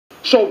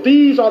So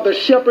these are the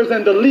shepherds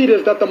and the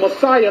leaders that the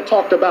Messiah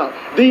talked about.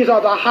 These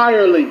are the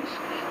hirelings.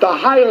 The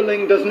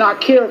hireling does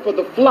not care for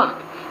the flock,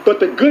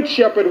 but the good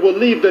shepherd will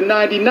leave the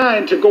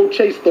 99 to go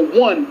chase the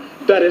one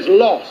that is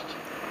lost.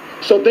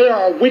 So there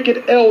are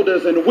wicked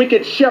elders and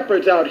wicked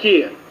shepherds out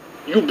here.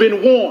 You've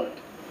been warned.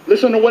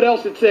 Listen to what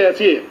else it says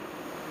here.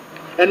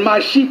 And my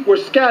sheep were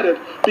scattered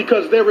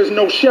because there is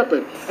no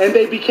shepherd, and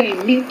they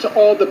became meat to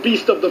all the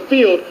beasts of the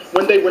field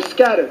when they were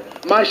scattered.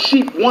 My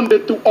sheep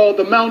wandered through all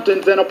the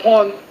mountains and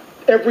upon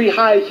every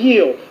high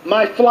hill.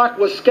 My flock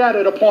was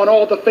scattered upon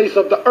all the face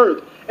of the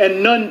earth,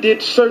 and none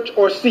did search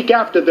or seek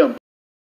after them.